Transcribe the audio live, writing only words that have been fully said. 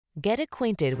Get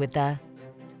acquainted with the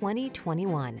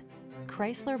 2021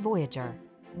 Chrysler Voyager.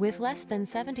 With less than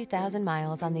 70,000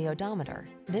 miles on the odometer,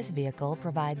 this vehicle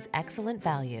provides excellent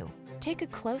value. Take a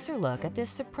closer look at this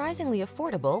surprisingly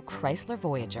affordable Chrysler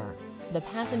Voyager, the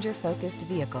passenger-focused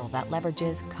vehicle that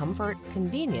leverages comfort,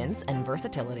 convenience, and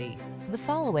versatility. The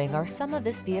following are some of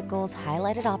this vehicle's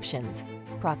highlighted options: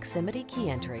 proximity key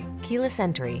entry, keyless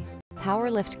entry, power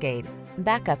liftgate,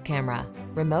 backup camera,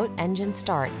 remote engine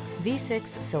start, V6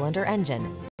 cylinder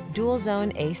engine, dual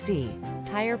zone AC,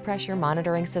 tire pressure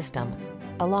monitoring system,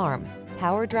 alarm,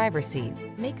 power driver seat.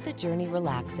 Make the journey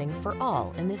relaxing for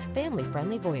all in this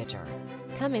family-friendly Voyager.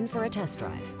 Come in for a test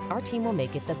drive. Our team will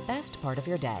make it the best part of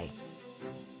your day.